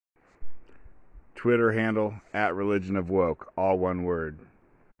Twitter handle @religionofwoke, all one word.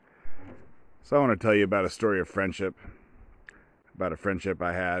 So I want to tell you about a story of friendship, about a friendship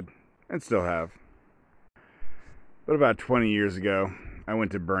I had and still have. But about 20 years ago, I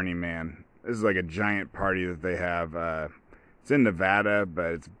went to Burning Man. This is like a giant party that they have. It's in Nevada,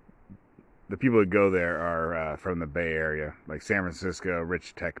 but the people who go there are from the Bay Area, like San Francisco,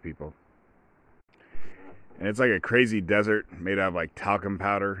 rich tech people. And it's like a crazy desert made out of like talcum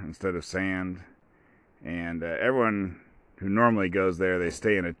powder instead of sand. And everyone who normally goes there, they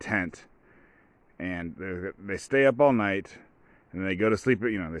stay in a tent. And they stay up all night. And they go to sleep,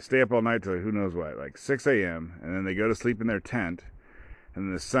 they stay up all night till who knows what, like 6 a.m. And then they go to sleep in their tent. And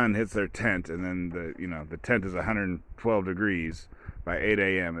then the sun hits their tent. And then the tent is 112 degrees by 8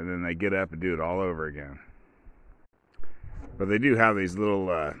 a.m. And then they get up and do it all over again. But they do have these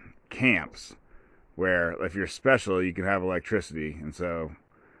little camps where if you're special, you can have electricity. And so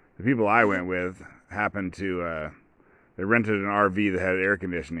the people I went with happened to, they rented an RV that had air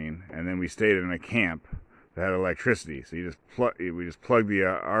conditioning, and then we stayed in a camp that had electricity. So we just plugged the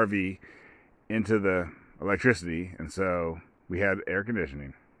RV into the electricity, and so we had air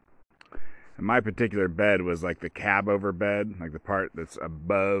conditioning. And my particular bed was like the cab over bed, like the part that's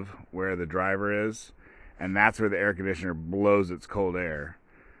above where the driver is, and that's where the air conditioner blows its cold air.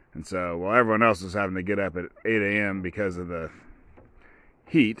 And so while everyone else was having to get up at 8 a.m. because of the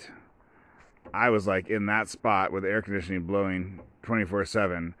heat, I was like in that spot with the air conditioning blowing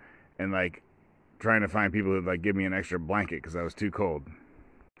 24/7 and like trying to find people who'd like give me an extra blanket because I was too cold.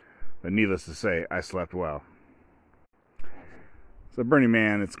 But needless to say, I slept well. So Burning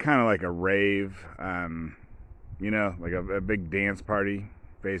Man, it's kind of like a rave, like a big dance party,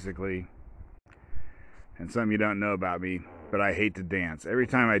 basically. And something you don't know about me, but I hate to dance. Every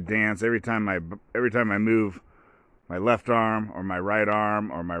time I dance, every time I move my left arm or my right arm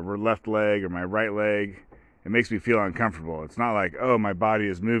or my left leg or my right leg, it makes me feel uncomfortable. It's not like, oh, my body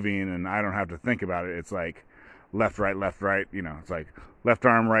is moving and I don't have to think about it. It's like left, right, it's like left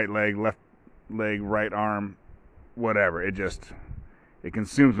arm, right leg, right arm, whatever. It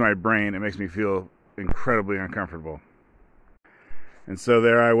consumes my brain. It makes me feel incredibly uncomfortable. And so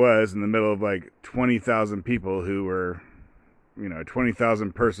there I was in the middle of like 20,000 people who were, a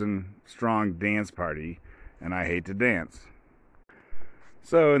 20,000 person strong dance party, and I hate to dance.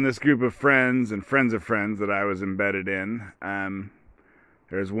 So in this group of friends and friends of friends that I was embedded in,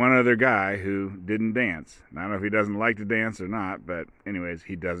 there's one other guy who didn't dance. And I don't know if he doesn't like to dance or not, but anyways,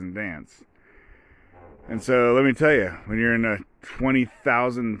 he doesn't dance. And so let me tell you, when you're in a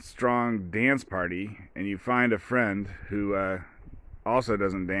 20,000 strong dance party and you find a friend who also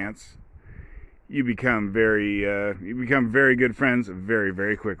doesn't dance, you become very good friends very,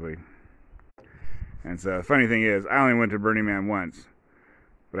 very quickly. And so the funny thing is, I only went to Burning Man once,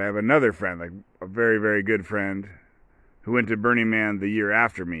 but I have another friend, like a very, very good friend, who went to Burning Man the year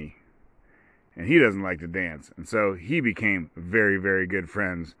after me, and he doesn't like to dance. And so he became very, very good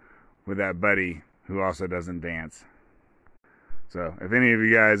friends with that buddy who also doesn't dance. So if any of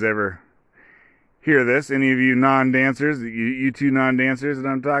you guys ever hear this, any of you non-dancers, you two non-dancers that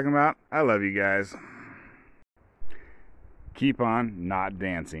I'm talking about, I love you guys. Keep on not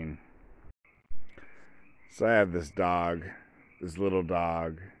dancing. So I have this dog, this little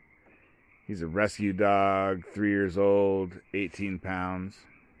dog. He's a rescue dog, 3 years old, 18 pounds.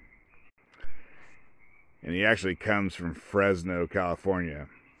 And he actually comes from Fresno, California,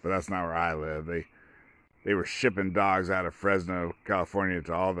 but that's not where I live. They were shipping dogs out of Fresno, California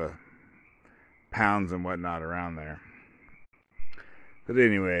to all the pounds and whatnot around there. But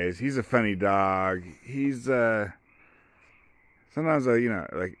anyways, he's a funny dog. He's sometimes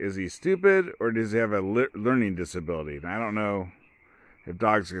is he stupid or does he have a learning disability? And I don't know if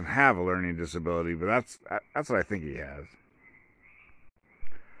dogs can have a learning disability, but that's what I think he has.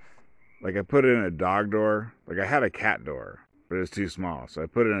 Like I put it in a dog door. Like I had a cat door, but it was too small, so I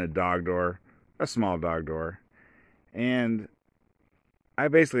put it in a dog door, a small dog door, and I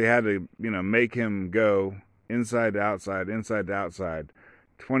basically had to, make him go inside to outside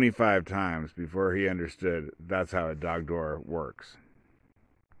 25 times before he understood that's how a dog door works.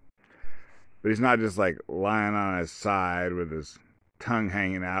 But he's not just like lying on his side with his tongue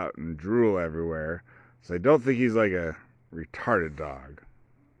hanging out and drool everywhere. So I don't think he's like a retarded dog.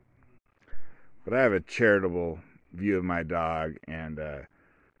 But I have a charitable view of my dog, and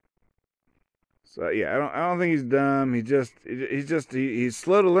so yeah, I don't think he's dumb. He's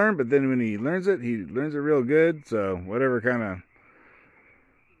slow to learn, but then when he learns it real good. So whatever kind of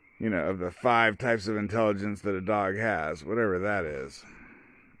of the 5 types of intelligence that a dog has, whatever that is.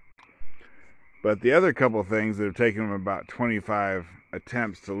 But the other couple things that have taken him about 25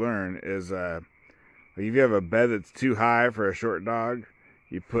 attempts to learn is Like if you have a bed that's too high for a short dog,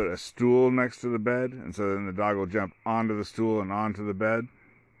 you put a stool next to the bed, and so then the dog will jump onto the stool and onto the bed.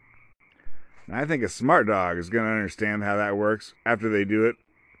 And I think a smart dog is going to understand how that works after they do it,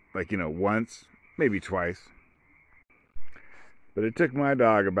 like, once, maybe twice. But it took my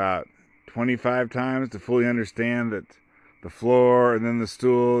dog about 25 times to fully understand that the floor and then the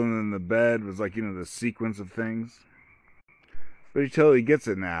stool and then the bed was like, the sequence of things. But he totally gets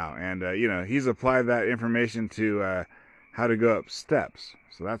it now. And, he's applied that information to how to go up steps.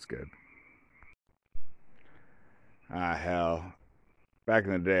 So that's good. Ah, hell. Back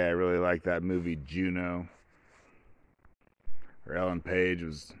in the day, I really liked that movie Juno, where Ellen Page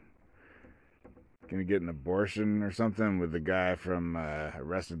was going to get an abortion or something with the guy from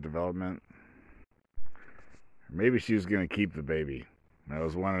Arrested Development. Or maybe she was going to keep the baby. That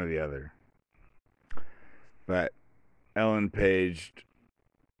was one or the other. But Ellen Page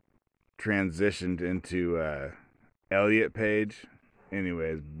transitioned into Elliot Page.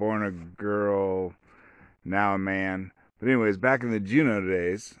 Anyways, born a girl, now a man. But anyways, back in the Juno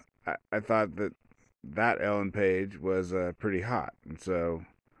days, I thought that Ellen Page was pretty hot. And so,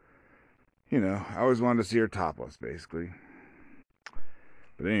 I always wanted to see her topless, basically.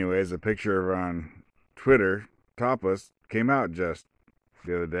 But anyways, a picture of her on Twitter, topless, came out just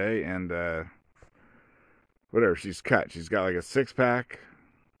the other day. And whatever, she's cut. She's got like a six-pack.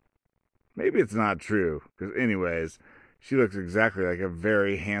 Maybe it's not true. Because anyways, she looks exactly like a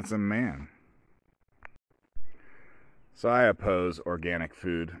very handsome man. So I oppose organic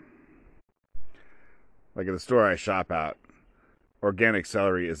food. Like at the store I shop at, organic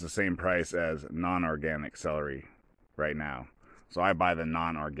celery is the same price as non-organic celery right now. So I buy the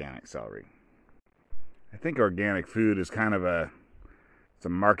non-organic celery. I think organic food is kind of it's a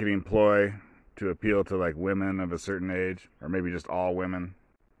marketing ploy to appeal to like women of a certain age, or maybe just all women.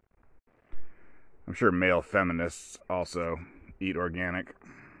 I'm sure male feminists also eat organic.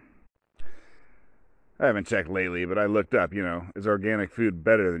 I haven't checked lately, but I looked up, is organic food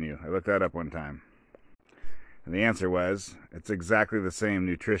better than you? I looked that up one time. And the answer was, it's exactly the same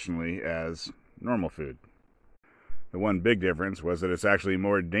nutritionally as normal food. The one big difference was that it's actually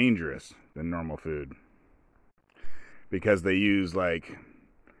more dangerous than normal food. Because they use, like,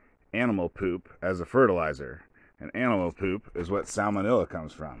 animal poop as a fertilizer. And animal poop is what salmonella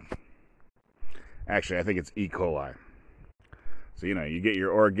comes from. Actually, I think it's E. coli. So, you get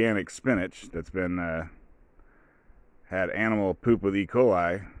your organic spinach that's been had animal poop with E.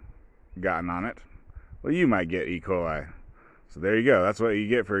 coli gotten on it. Well, you might get E. coli. So there you go. That's what you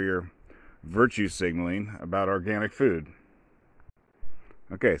get for your virtue signaling about organic food.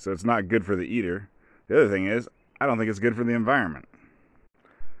 Okay, so it's not good for the eater. The other thing is, I don't think it's good for the environment.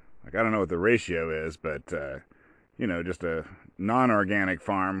 Like, I don't know what the ratio is, but, just a non-organic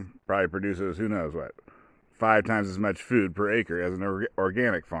farm probably produces, who knows what, 5 times as much food per acre as an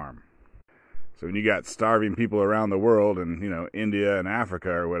organic farm. So when you got starving people around the world in, India and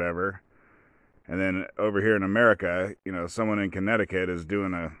Africa or whatever, and then over here in America, someone in Connecticut is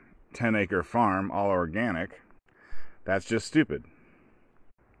doing a 10-acre farm all organic, that's just stupid.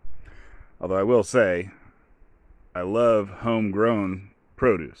 Although I will say, I love homegrown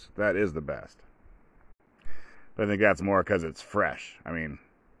produce. That is the best. But I think that's more because it's fresh. I mean,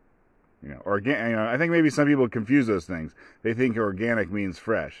 organic. I think maybe some people confuse those things. They think organic means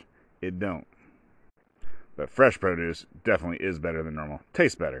fresh. It don't. But fresh produce definitely is better than normal.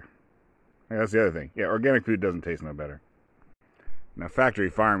 Tastes better. That's the other thing. Yeah, organic food doesn't taste no better. Now, factory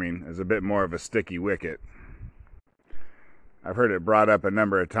farming is a bit more of a sticky wicket. I've heard it brought up a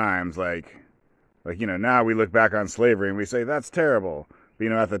number of times, like now we look back on slavery and we say, that's terrible.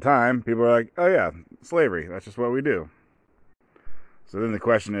 But, at the time, people are like, oh yeah, slavery, that's just what we do. So then the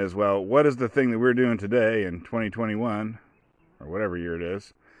question is, well, what is the thing that we're doing today in 2021, or whatever year it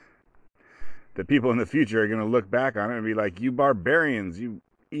is, that people in the future are going to look back on it and be like, you barbarians, you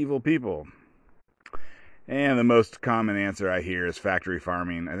evil people? And the most common answer I hear is factory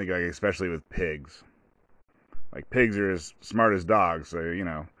farming. I think especially with pigs. Like, pigs are as smart as dogs. So,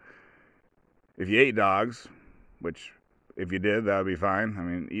 if you ate dogs, which if you did, that would be fine. I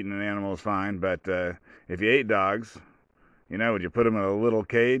mean, eating an animal is fine. But if you ate dogs, would you put them in a little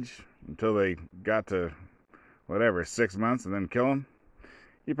cage until they got to, 6 months and then kill them?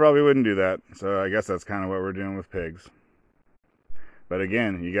 You probably wouldn't do that. So I guess that's kind of what we're doing with pigs. But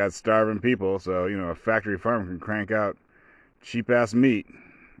again, you got starving people, so, a factory farm can crank out cheap-ass meat.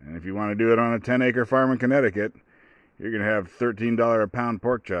 And if you want to do it on a 10-acre farm in Connecticut, you're going to have $13 a pound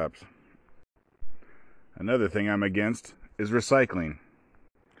pork chops. Another thing I'm against is recycling.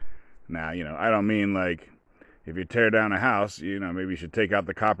 Now, I don't mean like if you tear down a house, maybe you should take out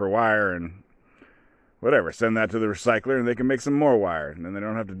the copper wire and whatever, send that to the recycler and they can make some more wire, and then they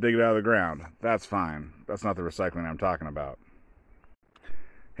don't have to dig it out of the ground. That's fine. That's not the recycling I'm talking about.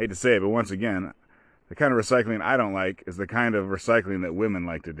 Hate to say it, but once again, the kind of recycling I don't like is the kind of recycling that women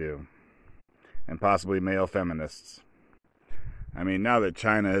like to do, and possibly male feminists. I mean, now that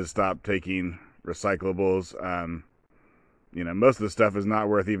China has stopped taking recyclables, most of the stuff is not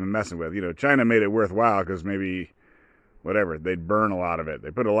worth even messing with. China made it worthwhile because maybe, whatever, they'd burn a lot of it.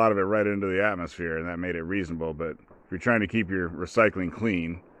 They put a lot of it right into the atmosphere, and that made it reasonable. But if you're trying to keep your recycling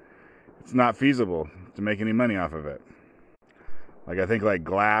clean, it's not feasible to make any money off of it. Like, I think like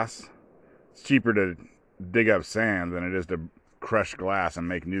glass, it's cheaper to dig up sand than it is to crush glass and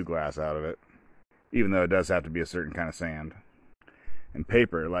make new glass out of it, even though it does have to be a certain kind of sand. And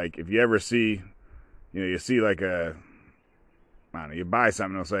paper, like if you ever see, you see like you buy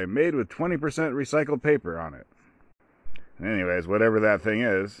something, it'll say made with 20% recycled paper on it. And anyways, whatever that thing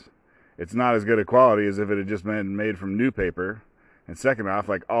is, it's not as good a quality as if it had just been made from new paper. And second off,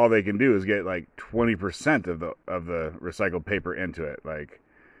 like all they can do is get like 20% of the recycled paper into it. Like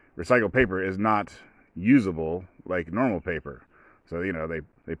recycled paper is not usable like normal paper. So,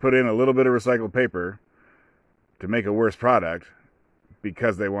 they put in a little bit of recycled paper to make a worse product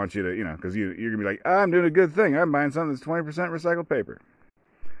because they want you to, because you're going to be like, I'm doing a good thing. I'm buying something that's 20% recycled paper.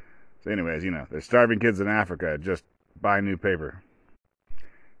 So anyways, there's starving kids in Africa. Just buy new paper.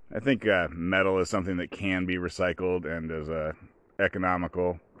 I think metal is something that can be recycled and is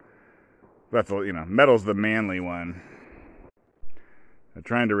economical. That's, metal's the manly one. They're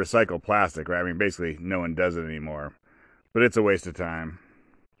trying to recycle plastic, right? I mean, basically, no one does it anymore. But it's a waste of time.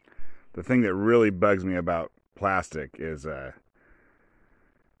 The thing that really bugs me about plastic is,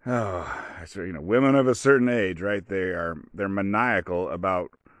 women of a certain age, right? They're maniacal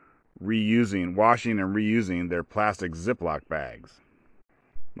about washing and reusing their plastic Ziploc bags.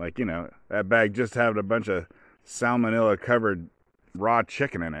 Like, that bag just had a bunch of salmonella-covered raw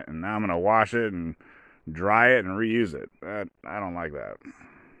chicken in it, and now I'm going to wash it and dry it and reuse it. I don't like that.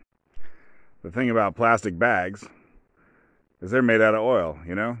 The thing about plastic bags is they're made out of oil,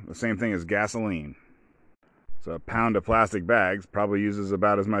 the same thing as gasoline. So a pound of plastic bags probably uses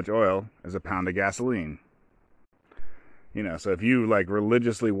about as much oil as a pound of gasoline. So if you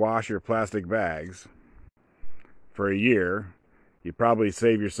religiously wash your plastic bags for a year, you probably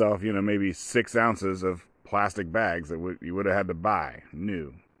save yourself, maybe 6 ounces of plastic bags that you would have had to buy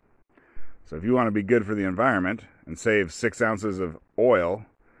new. So if you want to be good for the environment and save 6 ounces of oil,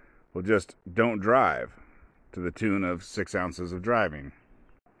 well, just don't drive to the tune of 6 ounces of driving.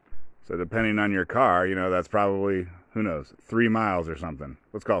 So depending on your car, that's probably, 3 miles or something.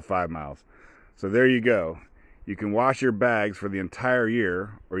 Let's call it 5 miles. So there you go. You can wash your bags for the entire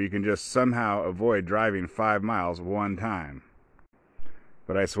year, or you can just somehow avoid driving 5 miles one time.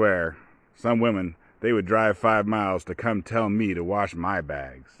 But I swear, some women, they would drive 5 miles to come tell me to wash my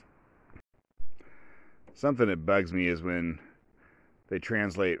bags. Something that bugs me is when they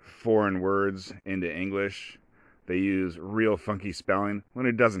translate foreign words into English. They use real funky spelling when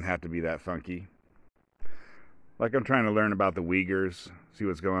it doesn't have to be that funky. Like I'm trying to learn about the Uyghurs, see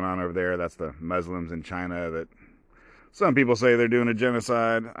what's going on over there. That's the Muslims in China that some people say they're doing a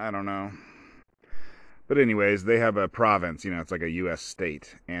genocide. I don't know. But anyways, they have a province, it's like a U.S.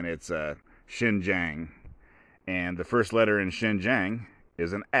 state, and it's Xinjiang. And the first letter in Xinjiang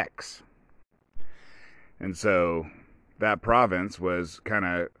is an X. And so that province was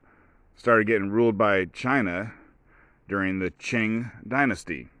started getting ruled by China during the Qing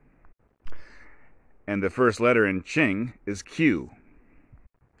dynasty. And the first letter in Qing is Q.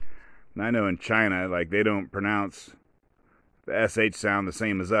 Now I know in China, they don't pronounce the SH sound the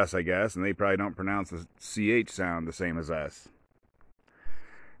same as us, I guess, and they probably don't pronounce the CH sound the same as us.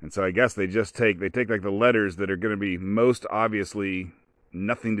 And so I guess they take the letters that are going to be most obviously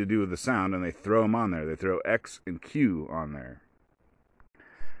nothing to do with the sound, and they throw them on there. They throw X and Q on there.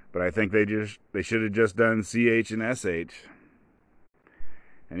 But I think they should have just done CH and SH.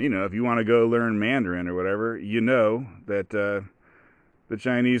 And if you want to go learn Mandarin or whatever, that the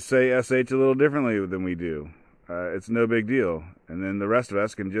Chinese say SH a little differently than we do. It's no big deal. And then the rest of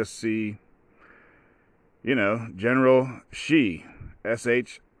us can just see, General Xi,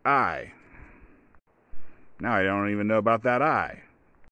 SHI. Now I don't even know about that I.